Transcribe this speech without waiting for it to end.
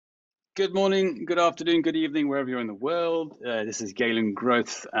Good morning, good afternoon, good evening, wherever you're in the world. This is Galen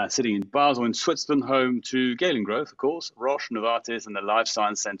Growth, sitting in Basel in Switzerland, home to Galen Growth, of course, Roche, Novartis, and the Life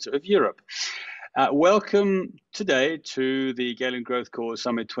Science Centre of Europe. Welcome today to the Galen Growth Cohort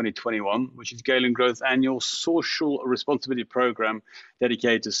Summit 2021, which is Galen Growth's annual social responsibility program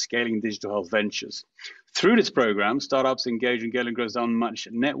dedicated to scaling digital health ventures. Through this program, startups engage in Galen Growth's unmatched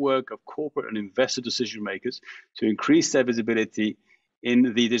network of corporate and investor decision makers to increase their visibility in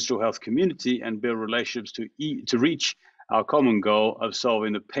the digital health community and build relationships to reach our common goal of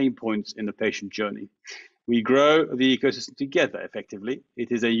solving the pain points in the patient journey. We grow the ecosystem together effectively.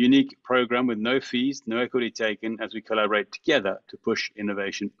 It is a unique program with no fees, no equity taken, as we collaborate together to push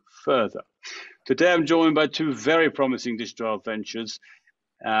innovation further. Today, I'm joined by two very promising digital health ventures,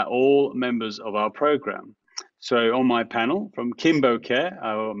 all members of our program. So on my panel from KimboCare,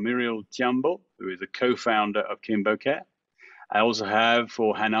 our Murielle Tiambo, who is a co-founder of KimboCare. I also have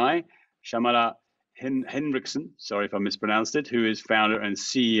for Hanai, Shamala Hinrichsen, sorry if I mispronounced it, who is founder and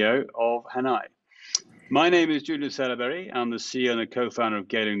CEO of Hanai. My name is Julius Salaberry. I'm the CEO and the co-founder of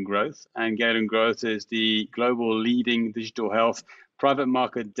Galen Growth, and Galen Growth is the global leading digital health private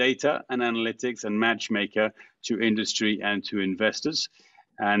market data and analytics and matchmaker to industry and to investors.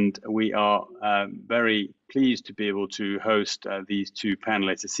 And we are very pleased to be able to host these two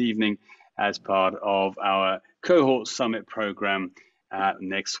panelists this evening as part of our Cohort Summit program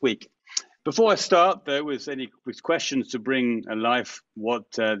next week. Before I start, though, with questions to bring alive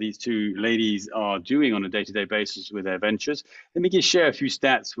what these two ladies are doing on a day-to-day basis with their ventures, let me just share a few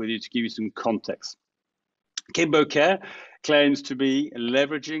stats with you to give you some context. KimboCare claims to be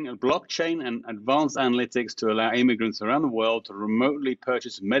leveraging a blockchain and advanced analytics to allow immigrants around the world to remotely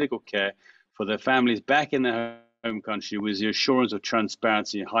purchase medical care for their families back in their home country with the assurance of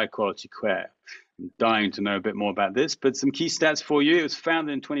transparency and high quality care. I'm dying to know a bit more about this, but some key stats for you. It was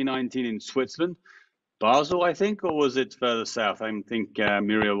founded in 2019 in Switzerland, Basel, I think, or was it further south? I think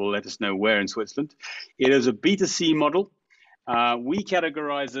Murielle will let us know where in Switzerland. It is a B2C model. We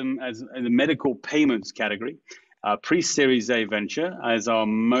categorize them as in the medical payments category. Pre-Series A venture, as are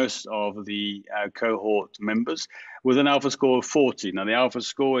most of the cohort members, with an alpha score of 40. Now, the alpha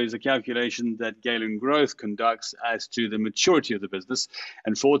score is a calculation that Galen Growth conducts as to the maturity of the business,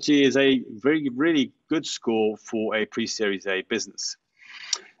 and 40 is a really good score for a pre-Series A business.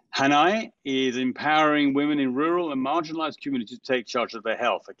 Hanai is empowering women in rural and marginalized communities to take charge of their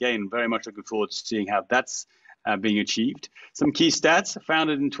health. Again, very much looking forward to seeing how that's being achieved. Some key stats: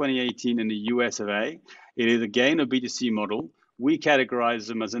 founded in 2018 in the US of A. It is again a B2C model. We categorize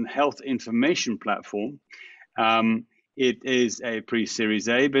them as a health information platform. It is a pre-Series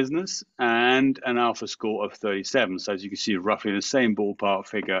A business and an alpha score of 37. So as you can see, roughly the same ballpark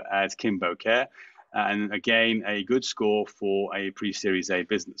figure as KimboCare. And again, a good score for a pre-Series A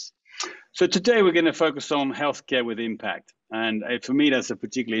business. So today we're going to focus on healthcare with impact. And for me, that's a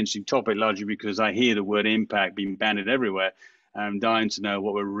particularly interesting topic, largely because I hear the word impact being bandied everywhere. I'm dying to know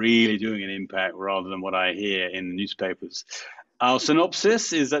what we're really doing in impact rather than what I hear in the newspapers. Our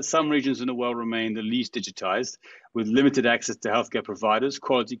synopsis is that some regions in the world remain the least digitized, with limited access to healthcare providers,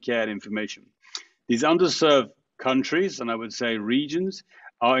 quality care, and information. These underserved countries, and I would say regions,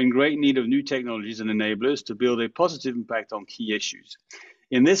 are in great need of new technologies and enablers to build a positive impact on key issues.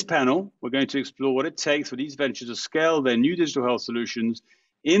 In this panel, we're going to explore what it takes for these ventures to scale their new digital health solutions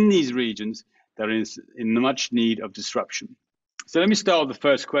in these regions that are in much need of disruption. So let me start with the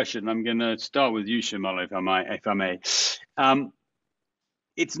first question. I'm going to start with you, Shamala, if I may.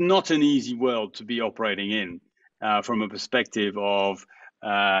 It's not an easy world to be operating in from a perspective of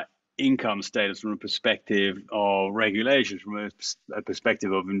income status, from a perspective of regulations, from a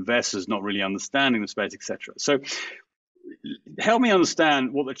perspective of investors not really understanding the space, etc. So help me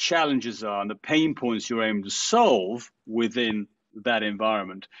understand what the challenges are and the pain points you're aiming to solve within that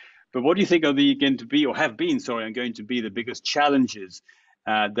environment. But what do you think are going to be the biggest challenges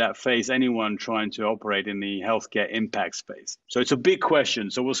that face anyone trying to operate in the healthcare impact space? So it's a big question.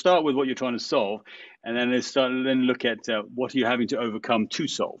 So we'll start with what you're trying to solve, and then then look at what you're having to overcome to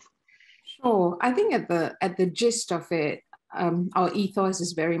solve. Sure. I think at the gist of it, our ethos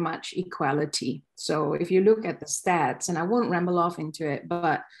is very much equality. So if you look at the stats, and I won't ramble off into it,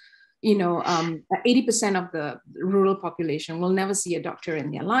 but 80% of the rural population will never see a doctor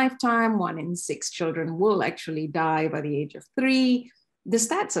in their lifetime. 1 in 6 children will actually die by the age of 3. The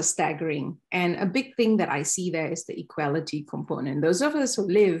stats are staggering. And a big thing that I see there is the equality component. Those of us who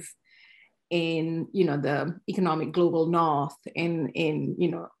live in, the economic global north, in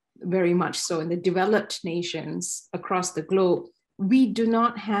very much so in the developed nations across the globe, we do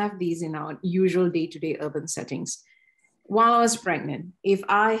not have these in our usual day-to-day urban settings. while I was pregnant, if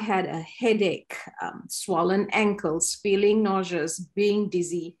I had a headache, swollen ankles, feeling nauseous, being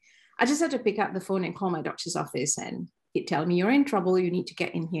dizzy, I just had to pick up the phone and call my doctor's office, and he'd tell me, you're in trouble, you need to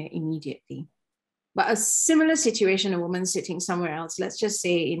get in here immediately. But a similar situation, a woman sitting somewhere else, let's just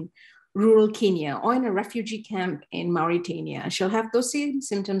say in rural Kenya or in a refugee camp in Mauritania, she'll have those same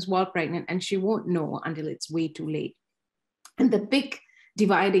symptoms while pregnant, and she won't know until it's way too late. And the big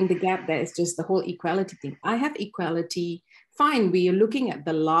dividing the gap there is just the whole equality thing. I have equality, fine, we are looking at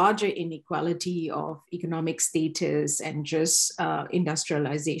the larger inequality of economic status and just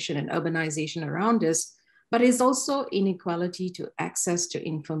industrialization and urbanization around us, but it's also inequality to access to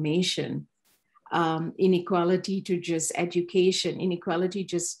information, inequality to just education, inequality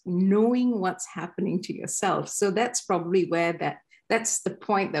just knowing what's happening to yourself. So that's probably where that's the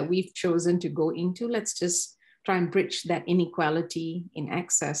point that we've chosen to go into. Let's just try and bridge that inequality in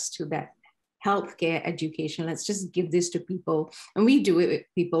access to that healthcare education. Let's just give this to people. And we do it with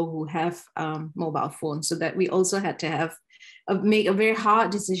people who have mobile phones, so that we also had to make a very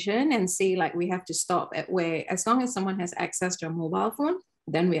hard decision and say, like, we have to stop at where, as long as someone has access to a mobile phone,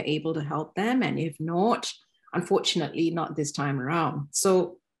 then we are able to help them. And if not, unfortunately, not this time around.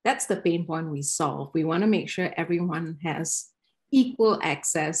 So that's the pain point we solve. We want to make sure everyone has equal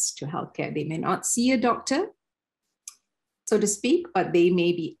access to healthcare. They may not see a doctor, so to speak, but they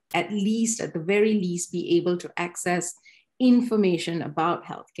may be at the very least, be able to access information about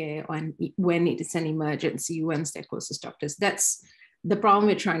healthcare when it is an emergency, once they're closest doctors. That's the problem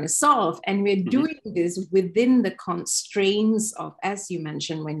we're trying to solve. And we're doing this within the constraints of, as you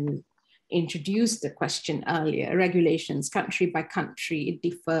mentioned when you introduced the question earlier, regulations, country by country, it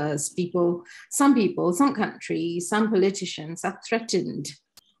differs. Some countries, some politicians are threatened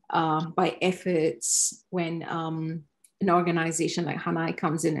by efforts when an organization like Hanai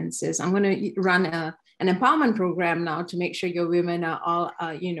comes in and says, I'm going to run an empowerment program now to make sure your women are all,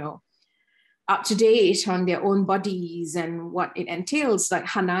 up to date on their own bodies and what it entails. Like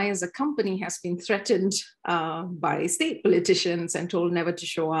Hanai as a company has been threatened by state politicians and told never to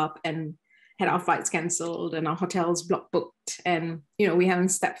show up, and had our flights canceled and our hotels block booked. And, we haven't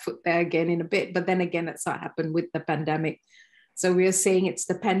stepped foot there again in a bit, but then again, that's what happened with the pandemic. So we are saying it's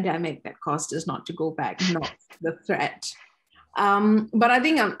the pandemic that caused us not to go back, not the threat. But I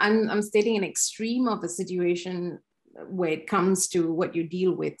think I'm stating an extreme of a situation where it comes to what you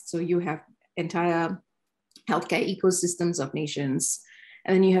deal with. So you have entire healthcare ecosystems of nations,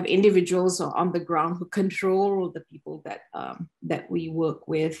 and then you have individuals who are on the ground who control the people that we work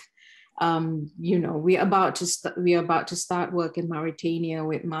with. We are about to start work in Mauritania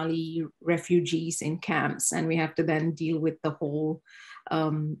with Mali refugees in camps, and we have to then deal with the whole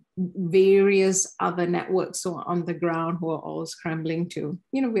various other networks who are on the ground who are all scrambling to,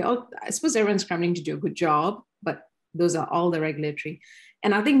 I suppose everyone's scrambling to do a good job, but those are all the regulatory.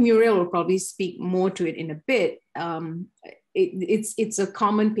 And I think Murielle will probably speak more to it in a bit. It's a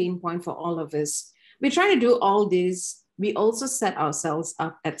common pain point for all of us. We're trying to do all this. We also set ourselves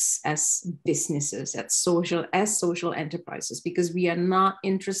up as businesses, as social enterprises, because we are not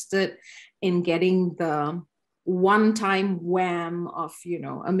interested in getting the one-time wham of,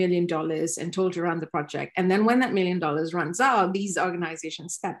 $1 million and told to run the project. And then when that $1 million runs out, these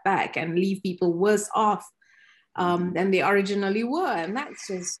organizations step back and leave people worse off than they originally were. And that's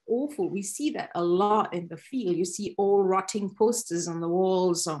just awful. We see that a lot in the field. You see old rotting posters on the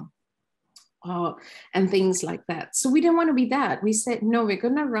walls and things like that. So we didn't want to be that. We said, no, we're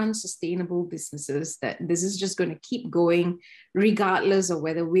going to run sustainable businesses, that this is just going to keep going regardless of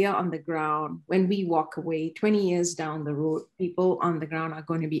whether we are on the ground. When we walk away 20 years down the road, people on the ground are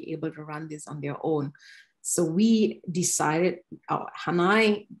going to be able to run this on their own. So we decided,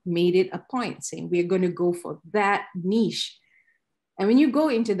 Hanai made it a point saying we're going to go for that niche. And when you go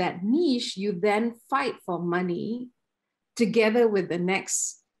into that niche, you then fight for money together with the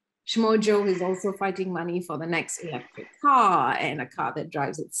next Shmojo, who's also fighting money for the next electric car and a car that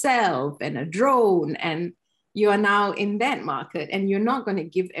drives itself and a drone. And you are now in that market, and you're not going to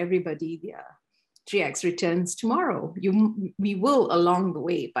give everybody their 3x returns tomorrow. We will along the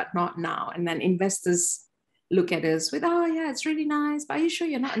way, but not now. And then investors look at us with, oh yeah, it's really nice, but are you sure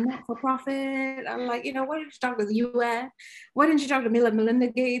you're not a not-for-profit? I'm like, why didn't you talk to the UN? Why didn't you talk to Melinda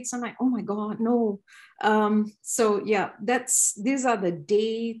Gates? I'm like, oh my God, no. So yeah, these are the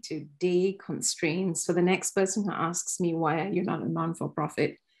day-to-day constraints. For the next person who asks me, why are you not a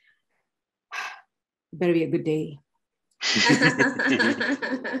non-for-profit? Better be a good day.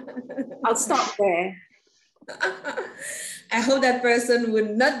 I'll stop there. I hope that person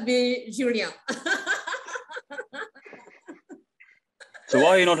would not be Julia. So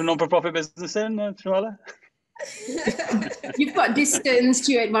why are you not a non-for-profit business then, Shamala? You've got distance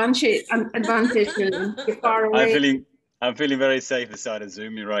to your advantage. You're far away. I'm feeling very safe beside of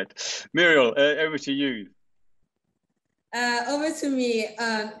Zoom. You're right. Murielle, over to you. Over to me,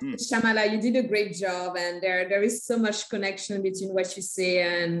 Shamala, you did a great job, and there is so much connection between what you say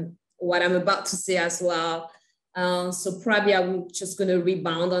and what I'm about to say as well. So probably I'm just going to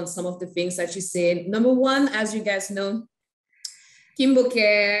rebound on some of the things that you said. Number one, as you guys know,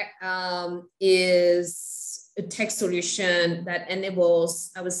 KimboCare is a tech solution that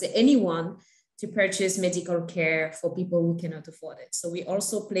enables, I would say, anyone to purchase medical care for people who cannot afford it. So we're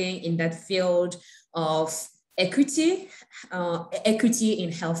also playing in that field of equity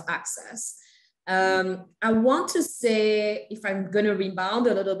in health access. I want to say, if I'm going to rebound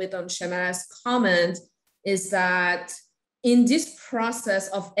a little bit on Shamala's comment, is that in this process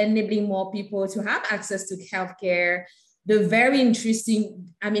of enabling more people to have access to healthcare, there are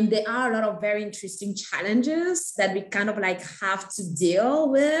a lot of very interesting challenges that we kind of like have to deal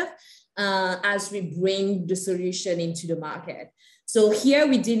with as we bring the solution into the market. So here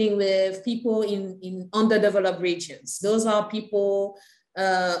we're dealing with people in underdeveloped regions. Those are people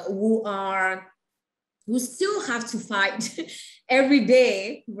who still have to fight every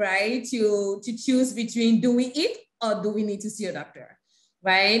day, right? To choose between, do we eat or do we need to see a doctor,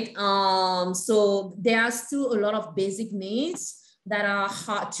 right? So there are still a lot of basic needs that are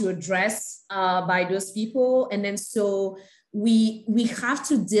hard to address by those people. And then so we have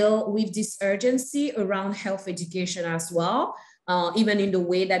to deal with this urgency around health education as well, even in the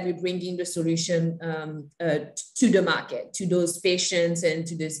way that we bring in the solution to the market, to those patients and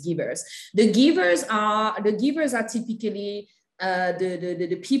to those givers. The givers are typically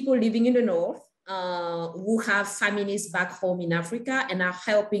the people living in the north who have families back home in Africa and are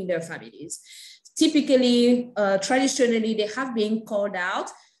helping their families. Typically, traditionally, they have been called out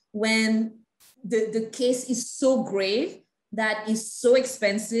when the case is so grave that is so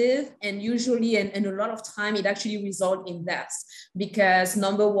expensive, and usually, and a lot of time, it actually results in deaths because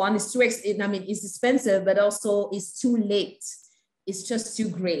number one, it's it's expensive, but also it's too late. It's just too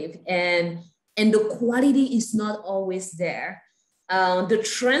grave, and the quality is not always there. The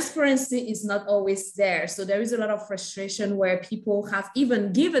transparency is not always there. So there is a lot of frustration where people have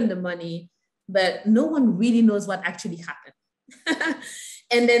even given the money, but no one really knows what actually happened.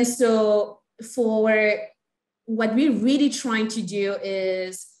 And then so for what we're really trying to do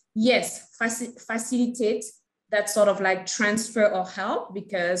is, yes, facilitate that sort of like transfer or help,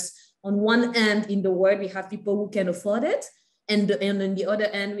 because on one end in the world, we have people who can afford it. And on the other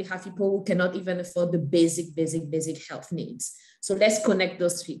end, we have people who cannot even afford the basic health needs. So let's connect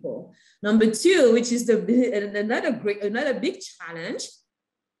those people. Number two, which is another big challenge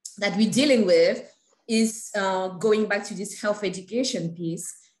that we're dealing with, is going back to this health education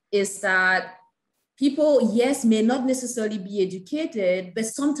piece, is that people, yes, may not necessarily be educated, but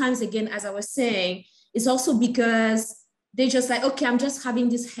sometimes, again, as I was saying, it's also because they're just like, okay, I'm just having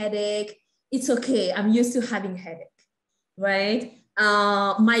this headache. It's okay. I'm used to having headache, right?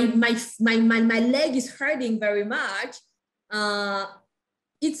 My leg is hurting very much.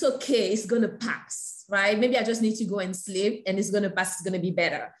 It's okay. It's going to pass, right? Maybe I just need to go and sleep and it's going to pass. It's going to be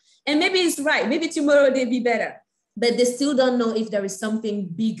better. And maybe it's right. Maybe tomorrow they'll be better, but they still don't know if there is something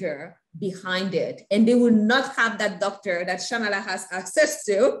bigger behind it. And they will not have that doctor that Shamala has access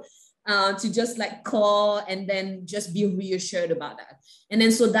to just like call and then just be reassured about that. And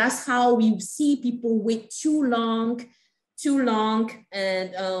then so that's how we see people wait too long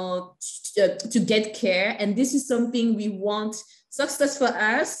and to get care. And this is something we want. Success for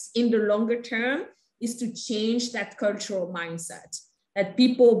us in the longer term is to change that cultural mindset, that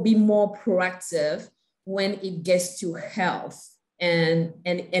people be more proactive when it gets to health. And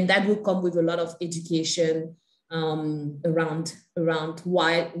that will come with a lot of education around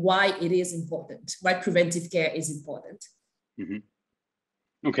why it is important, why preventive care is important. Mm-hmm.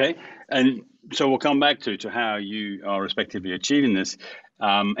 Okay, and so we'll come back to how you are respectively achieving this.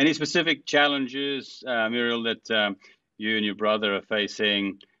 Any specific challenges, Murielle, that you and your brother are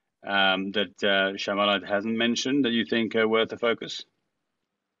facing that Shamala hasn't mentioned that you think are worth a focus?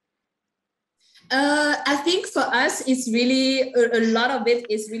 I think for us, it's really, a lot of it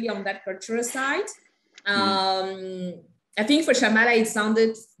is really on that cultural side. I think for Shamala, it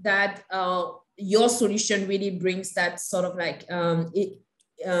sounded that your solution really brings that sort of like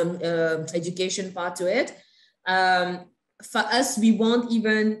education part to it. For us, we want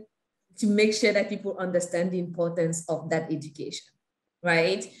even to make sure that people understand the importance of that education,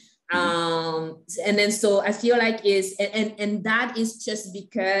 right? And then so I feel like and that is just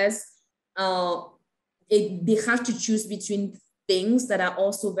because they have to choose between things that are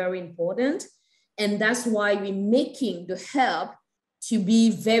also very important. And that's why we're making the help to be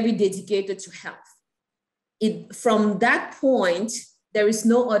very dedicated to health. From that point, there is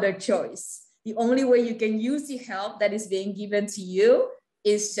no other choice. The only way you can use the help that is being given to you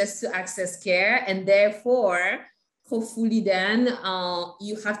is just to access care. And therefore, hopefully then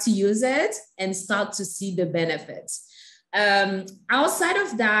you have to use it and start to see the benefits. Outside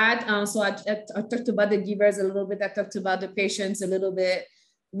of that, so I talked about the givers a little bit. I talked about the patients a little bit.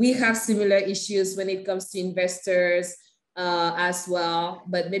 We have similar issues when it comes to investors as well,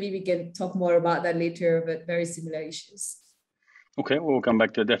 but maybe we can talk more about that later, but very similar issues. Okay, we'll come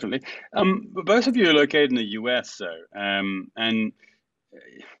back to it definitely. But both of you are located in the US, though, and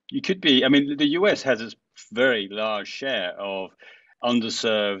you could be, I mean, the US has a very large share of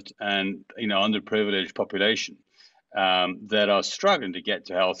underserved and, underprivileged population that are struggling to get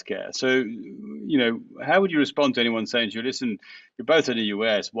to healthcare. So, how would you respond to anyone saying to you, listen, you're both in the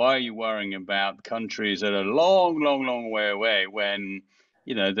US, why are you worrying about countries that are long, long, long way away when,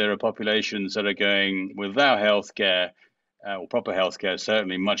 there are populations that are going without healthcare or proper healthcare,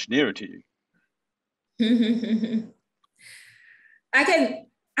 certainly much nearer to you?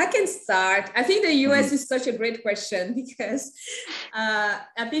 I can start. I think the US is such a great question because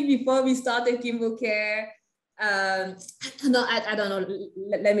I think before we started KimboCare, I don't know.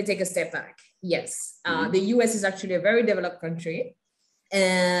 Let me take a step back. Yes, the US is actually a very developed country,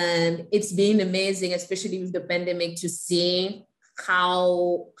 and it's been amazing, especially with the pandemic, to see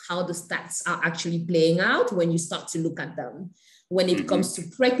how the stats are actually playing out when you start to look at them. When it comes to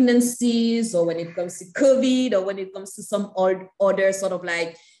pregnancies, or when it comes to COVID, or when it comes to some other sort of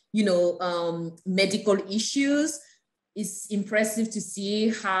like, medical issues, it's impressive to see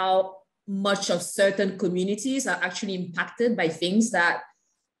how much of certain communities are actually impacted by things that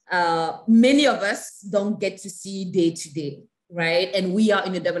many of us don't get to see day to day, right? And we are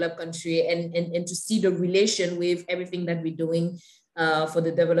in a developed country, and to see the relation with everything that we're doing for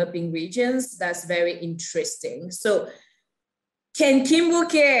the developing regions, that's very interesting. So can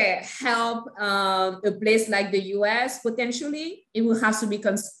KimboCare help a place like the US? Potentially, it will have to be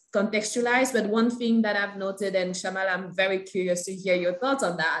contextualized. But one thing that I've noted, and Shamala, I'm very curious to hear your thoughts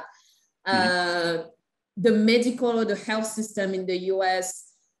on that. The medical or the health system in the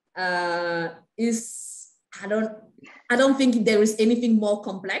US is, I don't think there is anything more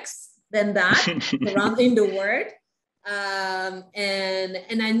complex than that around in the world.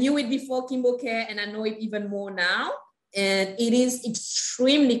 And I knew it before KimboCare, and I know it even more now. And it is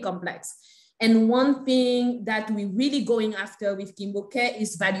extremely complex. And one thing that we're really going after with KimboCare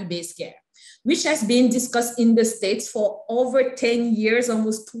is value-based care, which has been discussed in the States for over 10 years,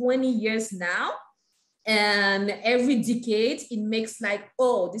 almost 20 years now. And every decade, it makes like,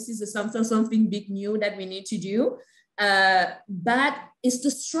 oh, this is something big new that we need to do. But it's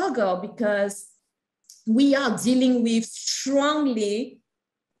the struggle because we are dealing with strongly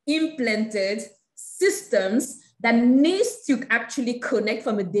implanted systems that needs to actually connect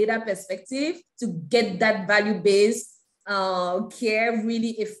from a data perspective to get that value-based care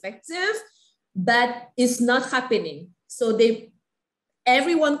really effective, but it's not happening. So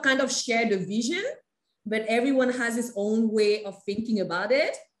everyone kind of share the vision, but everyone has his own way of thinking about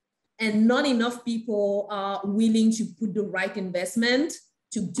it. And not enough people are willing to put the right investment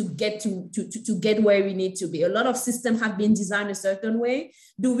to get where we need to be. A lot of systems have been designed a certain way.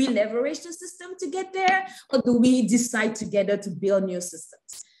 Do we leverage the system to get there, or do we decide together to build new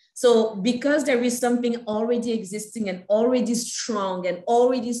systems? So because there is something already existing and already strong and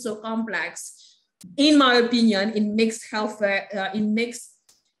already so complex, in my opinion, it makes healthcare,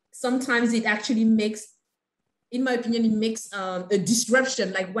 sometimes it actually makes, in my opinion, it makes a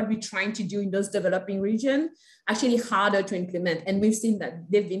disruption like what we're trying to do in those developing regions actually harder to implement. And we've seen that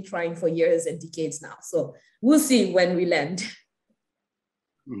they've been trying for years and decades now. So we'll see when we land.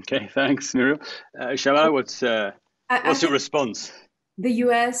 Okay, thanks, Murielle. Shamala, what's your response? The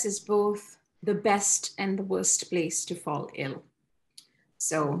US is both the best and the worst place to fall ill.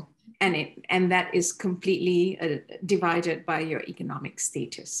 So, and that is completely divided by your economic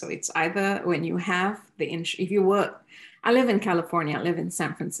status. So it's either when you have if you work, I live in California, I live in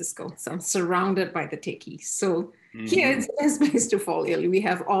San Francisco, so I'm surrounded by the techies. So here it's the best place to fall ill. We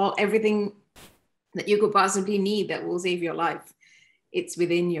have everything that you could possibly need that will save your life. It's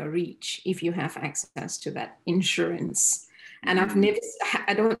within your reach if you have access to that insurance. And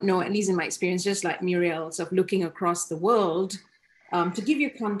I don't know, at least in my experience, just like Murielle's, of looking across the world. To give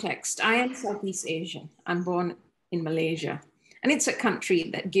you context, I am Southeast Asian. I'm born in Malaysia. And it's a country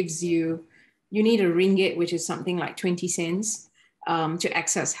that gives you need a ringgit, which is something like 20 cents, to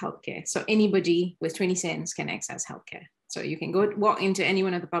access healthcare. So anybody with 20 cents can access healthcare. So you can go walk into any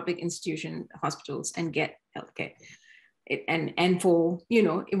one of the public institution hospitals and get healthcare. And for, you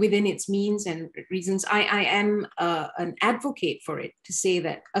know, within its means and reasons, I am an advocate for it, to say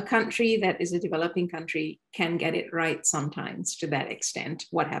that a country that is a developing country can get it right sometimes, to that extent,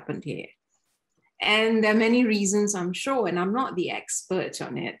 what happened here. And there are many reasons, I'm sure, and I'm not the expert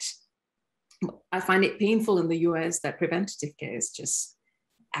on it. I find it painful in the US that preventative care is just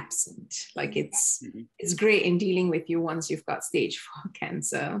absent. Like it's great in dealing with you once you've got stage 4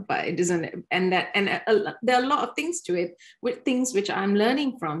 cancer, but it doesn't. And there are a lot of things to it, with things which I'm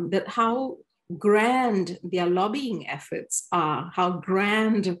learning from, that how grand their lobbying efforts are, how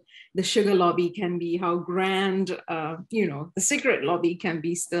grand the sugar lobby can be, how grand you know, the cigarette lobby can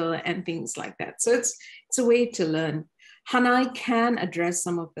be still, and things like that. So it's a way to learn. Hanai can address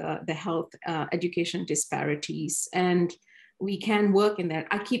some of the health education disparities, and we can work in that.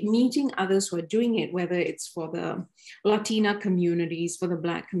 I keep meeting others who are doing it, whether it's for the Latina communities, for the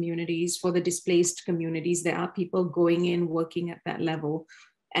Black communities, for the displaced communities. There are people going in, working at that level.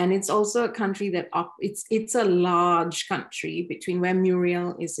 And it's also a country that, it's a large country, between where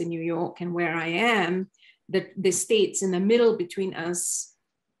Murielle is in New York and where I am. The states in the middle between us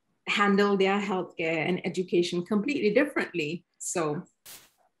handle their healthcare and education completely differently. So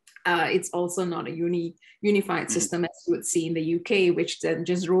it's also not a unified system, as you would see in the UK, which then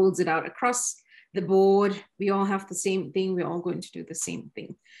just rolls it out across the board. We all have the same thing. We're all going to do the same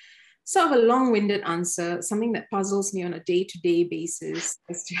thing. So I have a long-winded answer, something that puzzles me on a day-to-day basis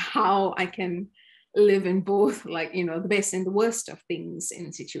as to how I can live in both, like, you know, the best and the worst of things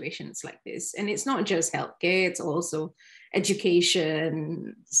in situations like this. And it's not just healthcare, it's also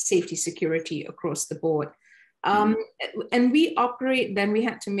education, safety, security across the board. And we operate, then we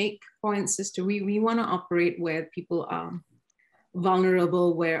had to make points as to we want to operate where people are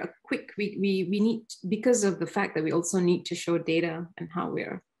vulnerable, where we need, because of the fact that we also need to show data and how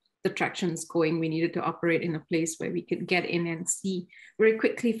the traction's going, we needed to operate in a place where we could get in and see very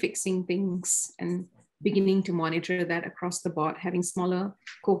quickly fixing things and beginning to monitor that across the board, having smaller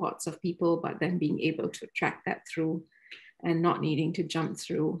cohorts of people, but then being able to track that through and not needing to jump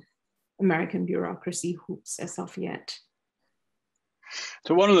through American bureaucracy hoops as of yet.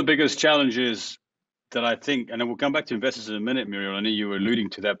 So one of the biggest challenges that I think, and we'll come back to investors in a minute, Murielle, I know you were alluding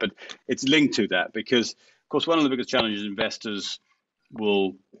to that, but it's linked to that because, of course, one of the biggest challenges investors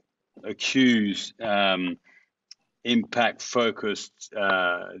will accuse impact-focused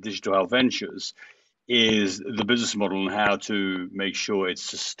digital health ventures is the business model and how to make sure it's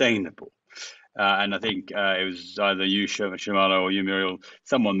sustainable. And I think it was either you, Shamala, or you, Murielle,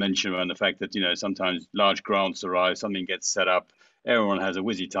 someone mentioned around the fact that, you know, sometimes large grants arrive, something gets set up, everyone has a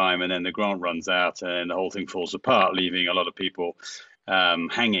whizzy time, and then the grant runs out and the whole thing falls apart, leaving a lot of people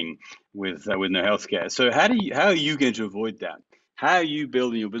hanging with no healthcare. So how are you going to avoid that? How are you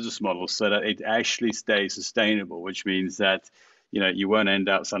building your business model so that it actually stays sustainable, which means that, you know, you won't end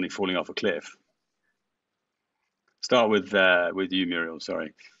up suddenly falling off a cliff? Start with you, Murielle,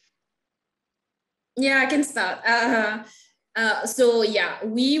 sorry. Yeah, I can start. So yeah,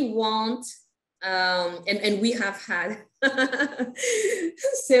 we want, and we have had,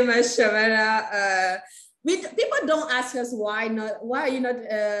 same as Shamala, people don't ask us why are you not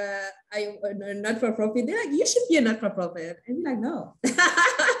not-for-profit? They're like, you should be a not-for-profit. And we're like, no.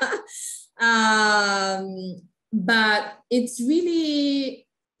 But it's really,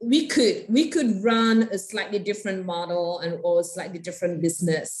 we could run a slightly different model or a slightly different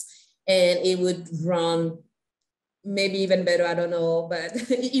business, and it would run maybe even better, I don't know, but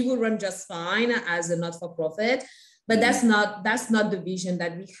it would run just fine as a not-for-profit. But that's not the vision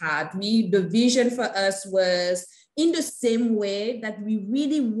that we had. The vision for us was, in the same way that we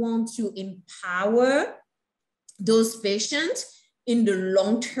really want to empower those patients in the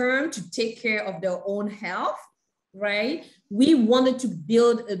long term to take care of their own health, right? We wanted to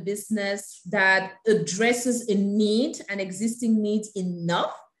build a business that addresses a need, an existing need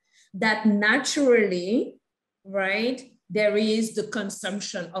enough that naturally, right, there is the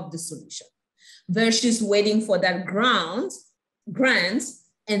consumption of the solution versus waiting for that grants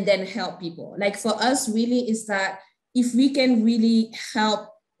and then help people. Like for us really is that if we can really help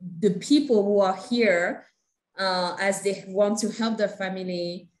the people who are here as they want to help their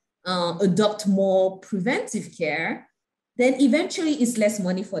family adopt more preventive care, then eventually it's less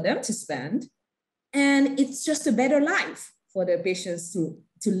money for them to spend. And it's just a better life for the patients to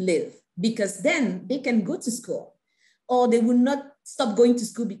live, because then they can go to school, or they will not stop going to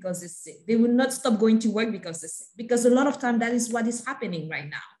school because they're sick. They will not stop going to work because they're sick. Because a lot of time that is what is happening right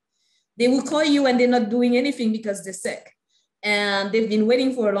now. They will call you and they're not doing anything because they're sick. and they've been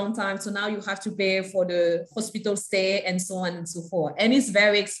waiting for a long time. So now you have to pay for the hospital stay and so on and so forth. And it's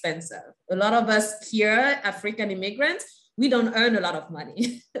very expensive. A lot of us here, African immigrants, we don't earn a lot of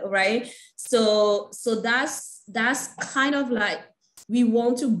money, right? So that's kind of like, we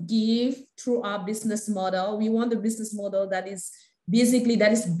want to give through our business model. We want the business model that is basically,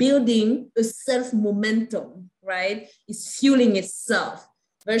 that is building a self momentum, right? It's fueling itself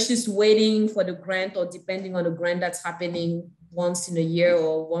versus waiting for the grant, or depending on the grant that's happening once in a year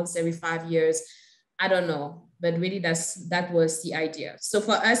or once every 5 years. I don't know, but really that was the idea. So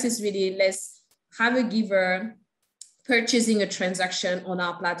for us, it's really, let's have a giver purchasing a transaction on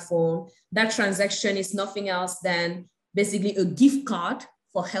our platform. That transaction is nothing else than basically a gift card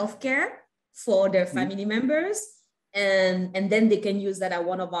for healthcare for their family members. And then they can use that at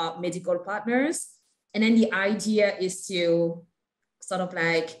one of our medical partners. And then the idea is to sort of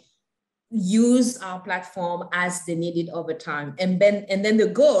like use our platform as they need it over time. And then the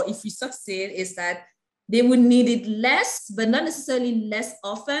goal, if we succeed, is that they would need it less, but not necessarily less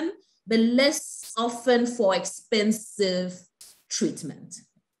often, but less often for expensive treatment.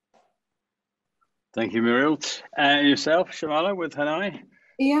 Thank you, Murielle. And yourself, Shamala, with Hanai?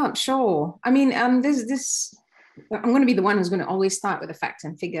 Yeah, sure. I mean, I'm going to be the one who's going to always start with a fact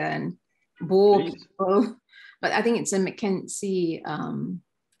and figure and bore people. But I think it's a McKinsey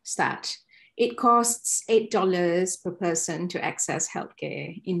stat. It costs $8 per person to access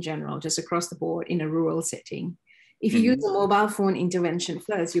healthcare in general, just across the board in a rural setting. If you use a mobile phone intervention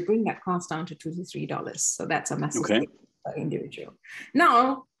first, you bring that cost down to $2 to $3. So that's a massive thing per individual.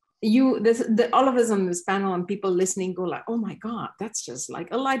 Now, all of us on this panel and people listening go like, oh my God, that's just like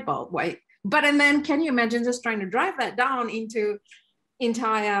a light bulb, right? But and then can you imagine just trying to drive that down into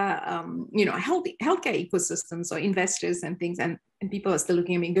entire, healthcare ecosystems or investors and things, and people are still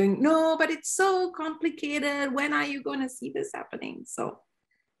looking at me going, no, but it's so complicated. When are you going to see this happening? So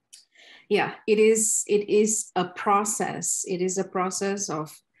yeah, it is a process. It is a process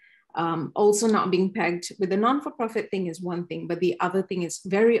of also not being pegged with the non-for-profit thing is one thing, but the other thing is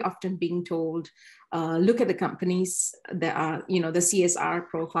very often being told, look at the companies that are, the CSR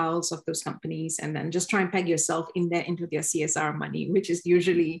profiles of those companies, and then just try and peg yourself in there into their CSR money, which is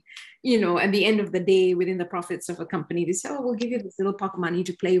usually, at the end of the day, within the profits of a company, they say, oh, we'll give you this little pocket money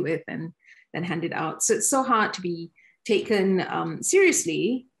to play with and then hand it out. So it's so hard to be taken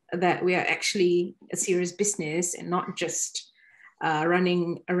seriously that we are actually a serious business and not just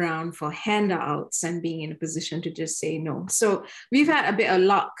running around for handouts and being in a position to just say no. So we've had a bit of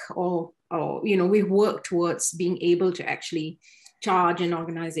luck, or we've worked towards being able to actually charge an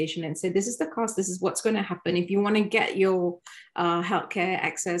organization and say, this is the cost, this is what's going to happen. If you want to get your healthcare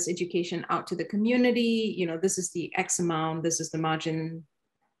access education out to the community, this is the X amount, this is the margin,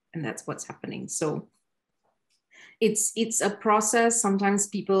 and that's what's happening. So it's a process. Sometimes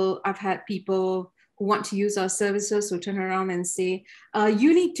I've had people who want to use our services who turn around and say,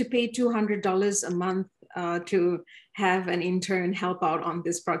 you need to pay $200 a month to have an intern help out on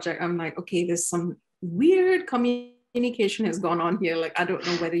this project. I'm like, okay, there's some weird communication has gone on here. Like, I don't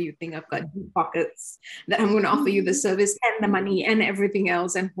know whether you think I've got deep pockets that I'm going to offer you the service and the money and everything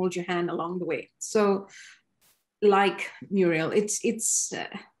else and hold your hand along the way. So like Murielle,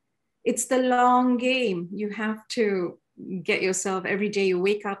 it's the long game. You have to get yourself, every day you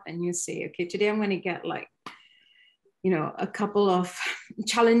wake up and you say, okay, today I'm going to get a couple of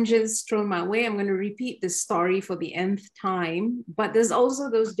challenges thrown my way. I'm going to repeat this story for the nth time. But there's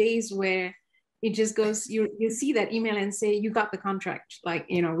also those days where it just goes, you see that email and say, you got the contract. Like,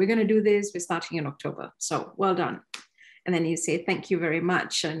 we're going to do this. We're starting in October. So well done. And then you say, thank you very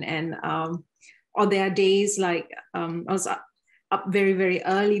much. Or there are days like I was up very, very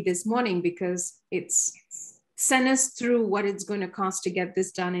early this morning because it's send us through what it's going to cost to get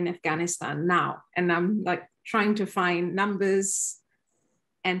this done in Afghanistan now. And I'm like trying to find numbers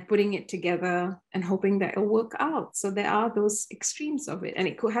and putting it together and hoping that it'll work out. So there are those extremes of it. And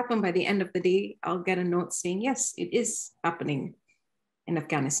it could happen by the end of the day, I'll get a note saying, yes, it is happening in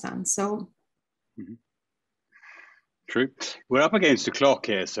Afghanistan. So. True. We're up against the clock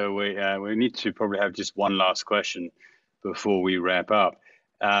here, so we need to probably have just one last question before we wrap up.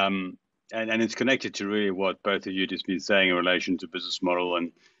 And it's connected to really what both of you just been saying in relation to business model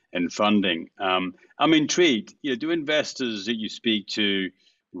and funding. I'm intrigued. Do investors that you speak to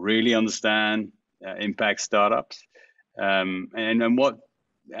really understand impact startups? And what?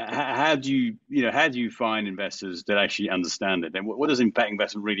 How do you find investors that actually understand it? And what does impact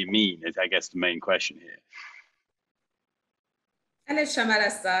investment really mean? Is, I guess, the main question here. And let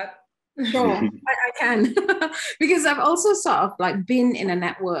Shamala start. Sure, I can. Because I've also sort of like been in a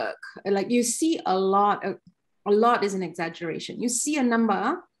network. Like you see a lot of, a lot is an exaggeration. You see a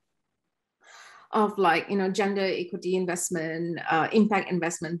number of like, gender equity investment, impact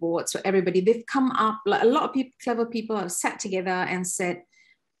investment boards. So everybody, they've come up, like a lot of people, clever people have sat together and said,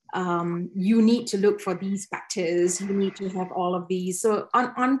 you need to look for these factors. You need to have all of these. So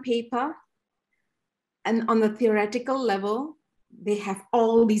on paper and on the theoretical level, they have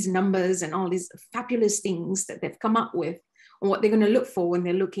all these numbers and all these fabulous things that they've come up with on what they're going to look for when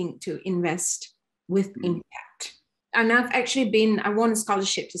they're looking to invest with impact. And I've actually I won a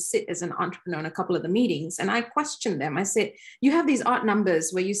scholarship to sit as an entrepreneur in a couple of the meetings. And I questioned them. I said, you have these odd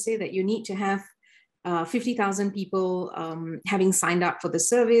numbers where you say that you need to have 50,000 people having signed up for the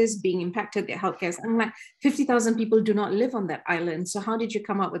service, being impacted, their healthcare. I'm like, 50,000 people do not live on that island. So how did you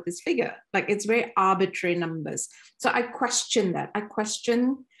come up with this figure? Like, it's very arbitrary numbers. So I question that. I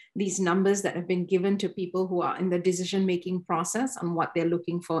question these numbers that have been given to people who are in the decision-making process and what they're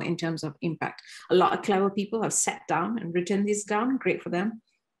looking for in terms of impact. A lot of clever people have sat down and written this down, great for them.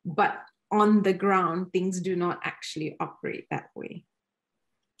 But on the ground, things do not actually operate that way.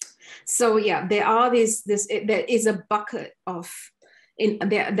 So yeah, there is a bucket of,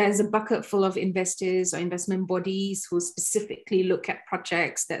 there's a bucket full of investors or investment bodies who specifically look at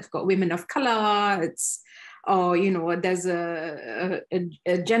projects that've got women of color, or there's a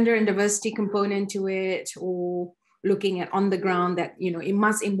gender and diversity component to it, or looking at on the ground that it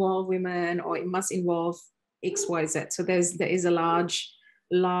must involve women or it must involve XYZ. So there is a large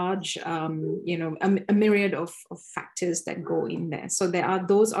a myriad of factors that go in there. So there are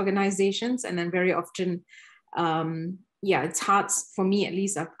those organizations, and then very often it's hard for me, at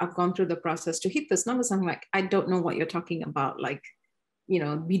least I've gone through the process to hit those numbers. I'm like, I don't know what you're talking about. Like,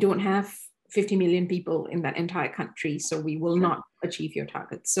 we don't have 50 million people in that entire country, so we will not achieve your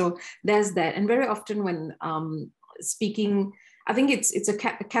target. So there's that. And very often when speaking, I think it's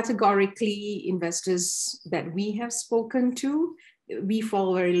categorically investors that we have spoken to, we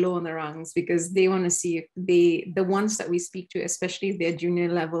fall very low on the rungs, because they want to see if the ones that we speak to, especially if they're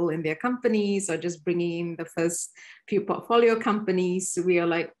junior level in their companies or just bringing in the first few portfolio companies, we are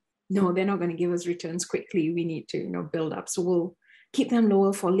like, no, they're not going to give us returns quickly. We need to build up. So we'll keep them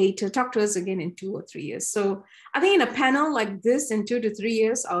lower for later. Talk to us again in 2 or 3 years. So I think in a panel like this, in 2 to 3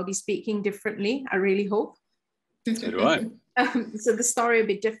 years, I'll be speaking differently. I really hope. So do I. So the story will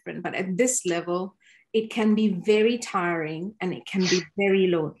be different, but at this level, it can be very tiring and it can be very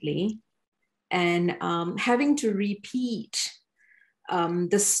lonely. And having to repeat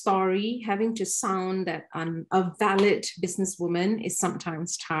the story, having to sound that I'm a valid businesswoman is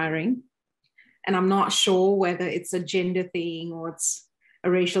sometimes tiring. And I'm not sure whether it's a gender thing or it's a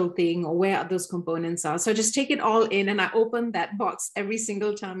racial thing or where those components are. So I just take it all in, and I open that box every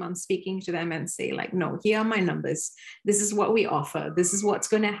single time I'm speaking to them and say, like, no, here are my numbers. This is what we offer. This is what's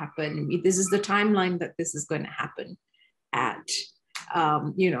going to happen. This is the timeline that this is going to happen at.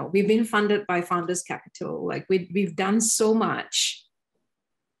 We've been funded by Founders Capital. Like we've done so much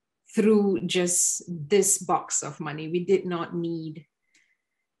through just this box of money. We did not need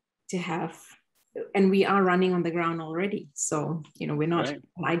to have, and we are running on the ground already. So, we're not an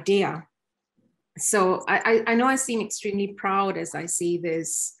idea. So I know I seem extremely proud as I see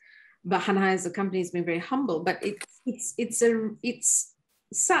this, but Hanai as a company has been very humble, but it's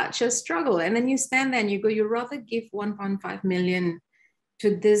such a struggle. And then you stand there and you go, you'd rather give 1.5 million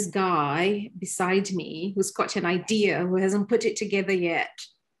to this guy beside me who's got an idea, who hasn't put it together yet,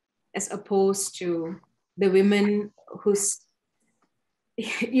 as opposed to the women who's,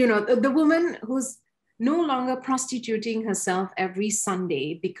 the woman who's no longer prostituting herself every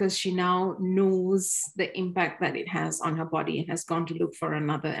Sunday because she now knows the impact that it has on her body and has gone to look for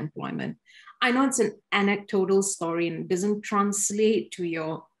another employment. I know it's an anecdotal story and it doesn't translate to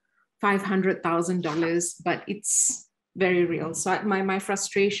your $500,000, but it's very real. So my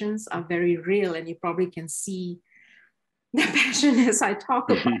frustrations are very real, and you probably can see the passion as I talk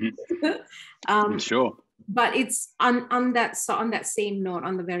about it. Sure. But it's on that same note,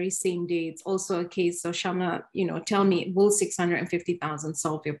 on the very same day, it's also a case of Shamala, tell me, will 650,000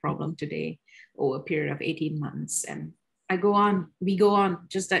 solve your problem today over a period of 18 months? And we go on,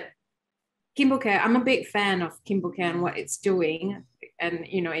 just that KimboCare, I'm a big fan of KimboCare and what it's doing. And,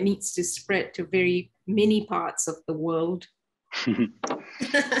 it needs to spread to very many parts of the world. So,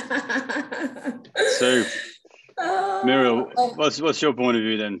 Murielle, what's your point of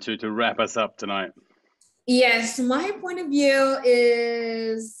view then to wrap us up tonight? Yes, my point of view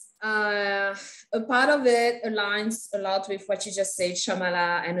is a part of it aligns a lot with what you just said,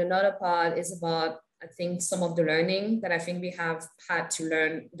 Shamala, and another part is about, I think, some of the learning that I think we have had to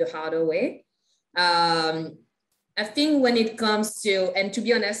learn the harder way. I I think when it comes to, and to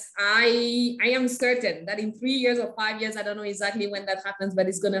be honest, I am certain that in 3 years or 5 years, I don't know exactly when that happens, but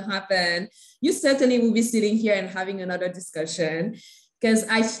it's going to happen. You certainly will be sitting here and having another discussion, because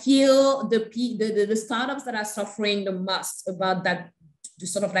I feel the startups that are suffering the most about that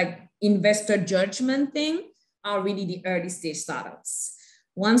sort of like investor judgment thing are really the early stage startups.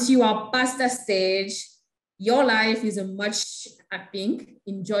 Once you are past that stage, your life is a much, I think,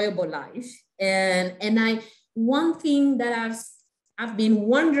 enjoyable life. And one thing that I've been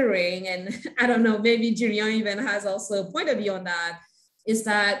wondering, and I don't know, maybe Julian even has also a point of view on that, is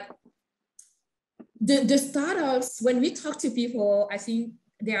that the startups, when we talk to people, I think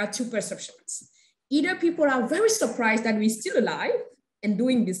there are two perceptions. Either people are very surprised that we're still alive and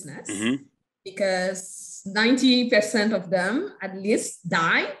doing business, because 90% of them at least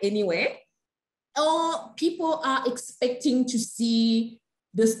die anyway, or people are expecting to see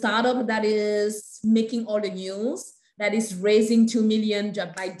the startup that is making all the news, that is raising 2 million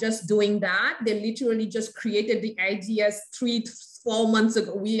by just doing that. They literally just created the ideas 3 to 4 months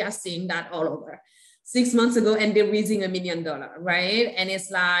ago. We are seeing that all over. 6 months ago, and they're raising $1 million, right? And it's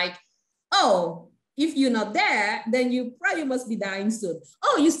like, oh, if you're not there, then you probably must be dying soon.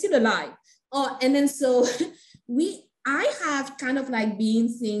 Oh, you're still alive. Oh, and then so I have kind of like been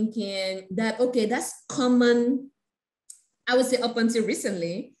thinking that, okay, that's common. I would say up until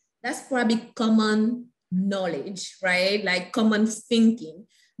recently, that's probably common knowledge, right? Like common thinking.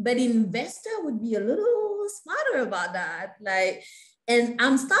 But investor would be a little smarter about that. Like, and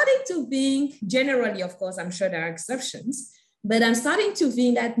I'm starting to think, generally, of course, I'm sure there are exceptions, but I'm starting to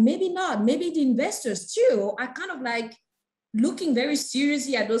think that maybe not. Maybe the investors too are kind of like looking very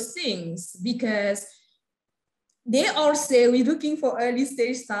seriously at those things, because they all say we're looking for early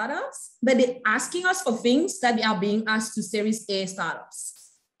stage startups, but they're asking us for things that they are being asked to Series A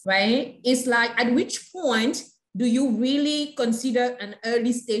startups, right? It's like, at which point do you really consider an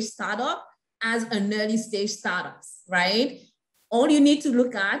early stage startup as an early stage startup, right? All you need to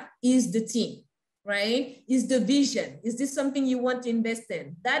look at is the team, right? Is the vision. Is this something you want to invest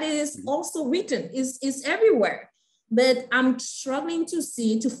in? That is also written, is everywhere. But I'm struggling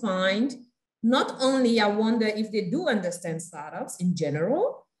to find, not only I wonder if they do understand startups in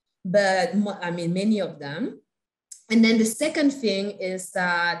general, but I mean, many of them. And then the second thing is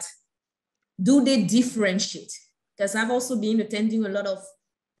that, do they differentiate? Because I've also been attending a lot of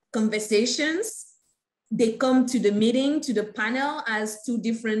conversations. They come to the meeting, to the panel as 2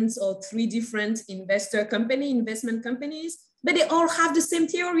 different or 3 different investment companies, but they all have the same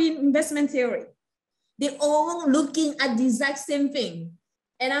theory, investment theory. They're all looking at the exact same thing.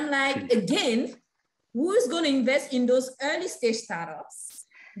 And I'm like, again, who is going to invest in those early stage startups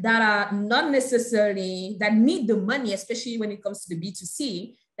that are not necessarily, that need the money, especially when it comes to the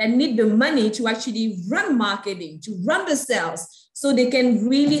B2C, that need the money to actually run marketing, to run the sales, so they can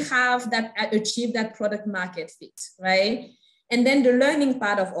really have that, achieve that product market fit, right? And then the learning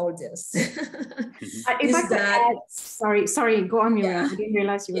part of all this if I could add, sorry, go on, Murielle. Yeah. I didn't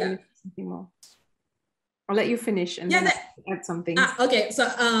realize you were going to say something more. I'll let you finish and then add something. Okay, so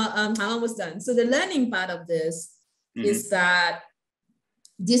I'm almost done. So the learning part of this is that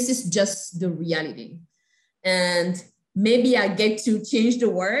this is just the reality. And maybe I get to change the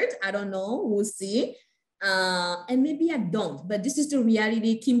word. I don't know, we'll see. And maybe I don't, but this is the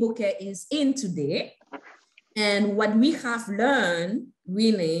reality KimboCare is in today. And what we have learned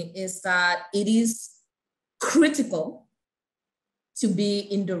really is that it is critical to be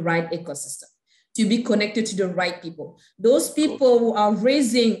in the right ecosystem, to be connected to the right people. Those people who are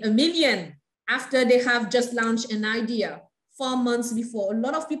raising $1 million after they have just launched an idea 4 months before. A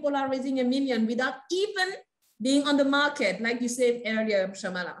lot of people are raising $1 million without even being on the market, like you said earlier,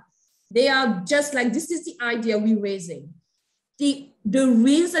 Shamala. They are just like, this is the idea we're raising. The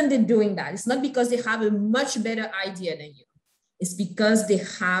reason they're doing that is not because they have a much better idea than you. It's because they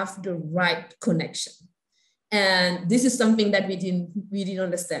have the right connection. And this is something that we didn't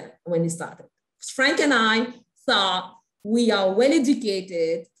understand when we started. Frank and I thought we are well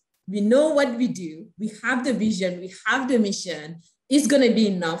educated. We know what we do. We have the vision. We have the mission. It's going to be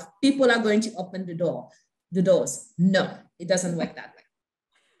enough. People are going to open the doors. No, it doesn't work that way.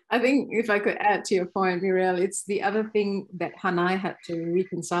 I think if I could add to your point, Murielle, it's the other thing that Hanai had to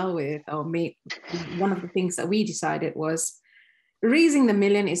reconcile with, or made one of the things that we decided was raising the $1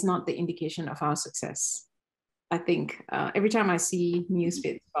 million is not the indication of our success. I think every time I see news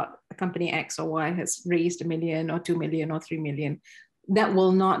bits about a company X or Y has raised $1 million or 2 million or 3 million, that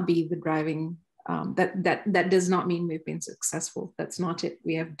will not be the driving, that does not mean we've been successful. That's not it.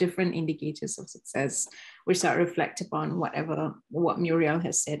 We have different indicators of success, which are reflect upon what Murielle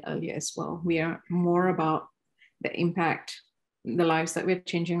has said earlier as well. We are more about the impact, the lives that we're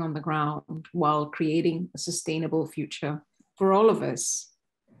changing on the ground while creating a sustainable future for all of us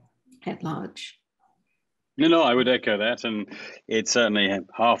at large. No, I would echo that. And it's certainly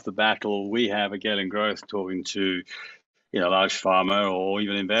half the battle we have at Galen Growth, talking to large pharma or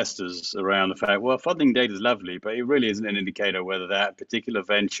even investors around the fact, well, funding data is lovely, but it really isn't an indicator whether that particular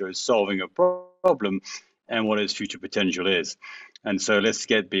venture is solving a problem and what its future potential is. And so let's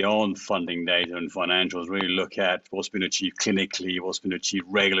get beyond funding data and financials, really look at what's been achieved clinically, what's been achieved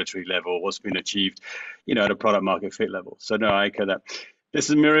regulatory level, what's been achieved, at a product market fit level. So no, I echo that. This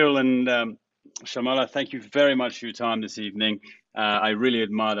is Murielle and Shamala, thank you very much for your time this evening. I really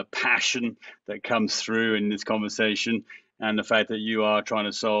admire the passion that comes through in this conversation and the fact that you are trying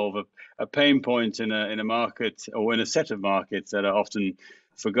to solve a pain point in a market or in a set of markets that are often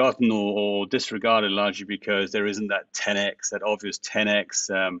forgotten or disregarded, largely because there isn't that 10x, that obvious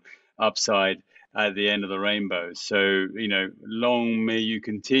 10x upside at the end of the rainbow. So, long may you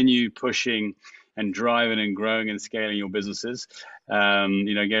continue pushing and driving and growing and scaling your businesses.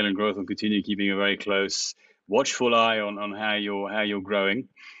 Galen Growth will continue keeping a very close, watchful eye on how you're growing.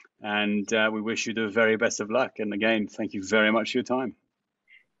 And we wish you the very best of luck. And again, thank you very much for your time.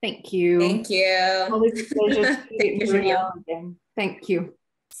 Thank you. Thank you. Always a pleasure to meet you again. Thank you.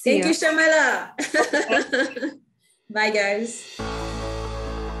 Thank you, Shamala. Bye, guys.